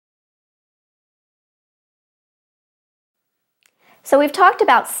So we've talked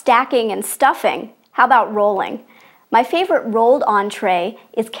about stacking and stuffing. How about rolling? My favorite rolled entree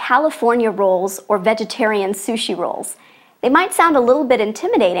is California rolls or vegetarian sushi rolls. They might sound a little bit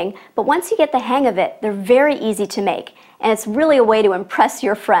intimidating, but once you get the hang of it, they're very easy to make, and it's really a way to impress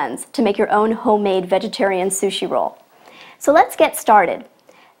your friends to make your own homemade vegetarian sushi roll. So let's get started.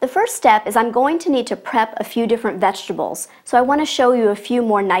 The first step is I'm going to need to prep a few different vegetables, so I want to show you a few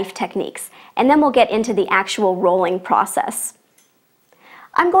more knife techniques, and then we'll get into the actual rolling process.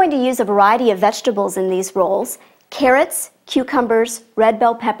 I'm going to use a variety of vegetables in these rolls: carrots, cucumbers, red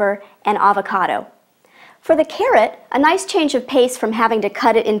bell pepper, and avocado. For the carrot, a nice change of pace from having to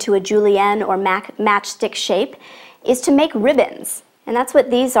cut it into a julienne or matchstick shape is to make ribbons. And that's what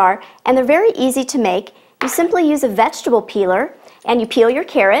these are, and they're very easy to make. You simply use a vegetable peeler, and you peel your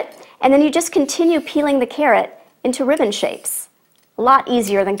carrot, and then you just continue peeling the carrot into ribbon shapes. A lot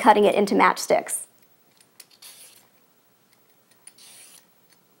easier than cutting it into matchsticks.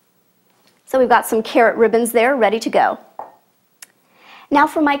 So we've got some carrot ribbons there ready to go. Now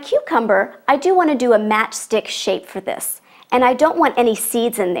for my cucumber, I do want to do a matchstick shape for this, and I don't want any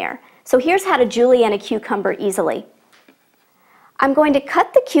seeds in there. So here's how to julienne a cucumber easily. I'm going to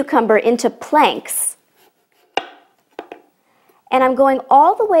cut the cucumber into planks, and I'm going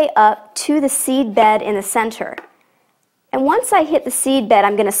all the way up to the seed bed in the center. And once I hit the seed bed,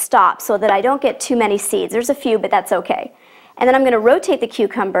 I'm going to stop so that I don't get too many seeds. There's a few, but that's okay. And then I'm going to rotate the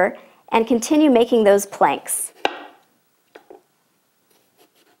cucumber and continue making those planks.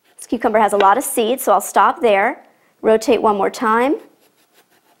 This cucumber has a lot of seeds, so I'll stop there, rotate one more time,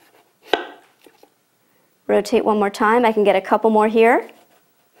 rotate one more time. I can get a couple more here.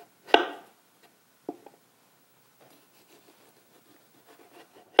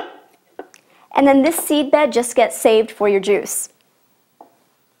 And then this seed bed just gets saved for your juice.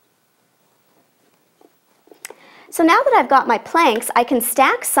 So now that I've got my planks, I can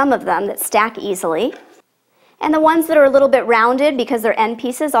stack some of them that stack easily. And the ones that are a little bit rounded because they're end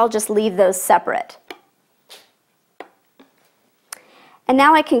pieces, I'll just leave those separate. And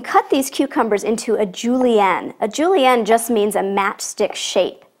now I can cut these cucumbers into a julienne. A julienne just means a matchstick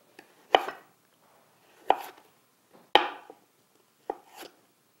shape.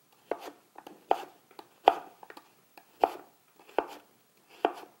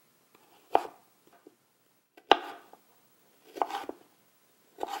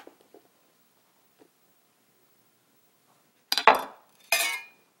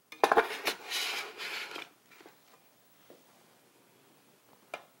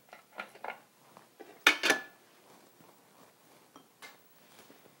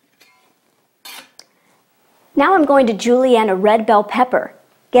 Now I'm going to julienne a red bell pepper.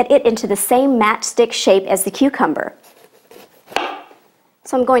 Get it into the same matchstick shape as the cucumber.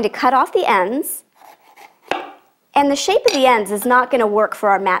 So I'm going to cut off the ends. And the shape of the ends is not going to work for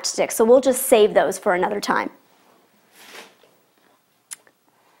our matchstick, so we'll just save those for another time.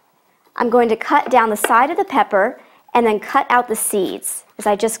 I'm going to cut down the side of the pepper and then cut out the seeds as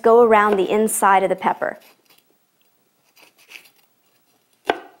I just go around the inside of the pepper.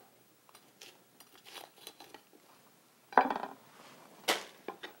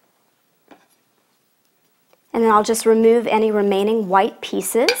 And then I'll just remove any remaining white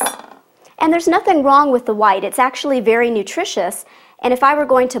pieces. And there's nothing wrong with the white. It's actually very nutritious. And if I were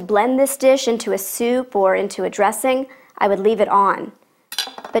going to blend this dish into a soup or into a dressing, I would leave it on.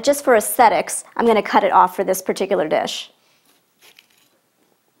 But just for aesthetics, I'm going to cut it off for this particular dish.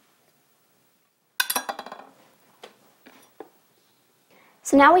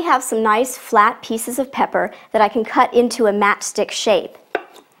 So now we have some nice flat pieces of pepper that I can cut into a matchstick shape.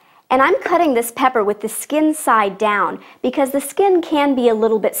 And I'm cutting this pepper with the skin side down because the skin can be a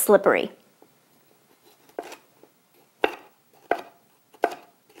little bit slippery.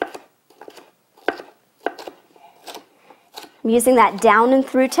 I'm using that down and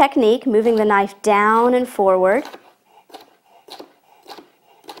through technique, moving the knife down and forward.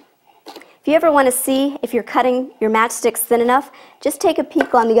 If you ever want to see if you're cutting your matchsticks thin enough, just take a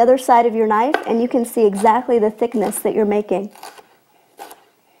peek on the other side of your knife and you can see exactly the thickness that you're making.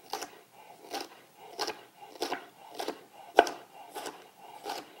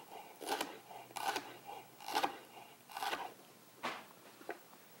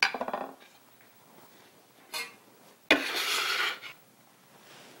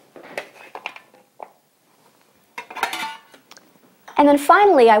 And then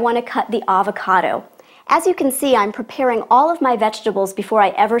finally, I want to cut the avocado. As you can see, I'm preparing all of my vegetables before I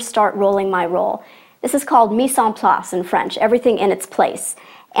ever start rolling my roll. This is called mise en place in French, everything in its place.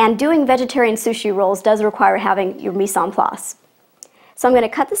 And doing vegetarian sushi rolls does require having your mise en place. So I'm going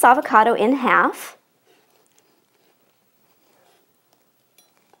to cut this avocado in half.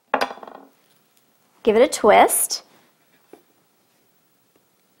 Give it a twist.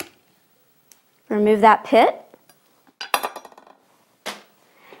 Remove that pit.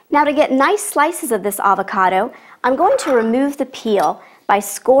 Now to get nice slices of this avocado, I'm going to remove the peel by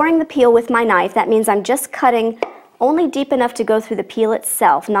scoring the peel with my knife. That means I'm just cutting only deep enough to go through the peel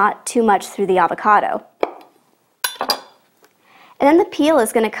itself, not too much through the avocado. And then the peel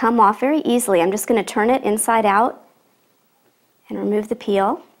is going to come off very easily. I'm just going to turn it inside out and remove the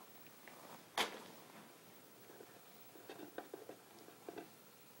peel.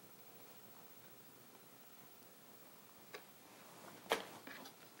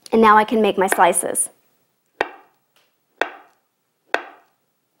 And now I can make my slices.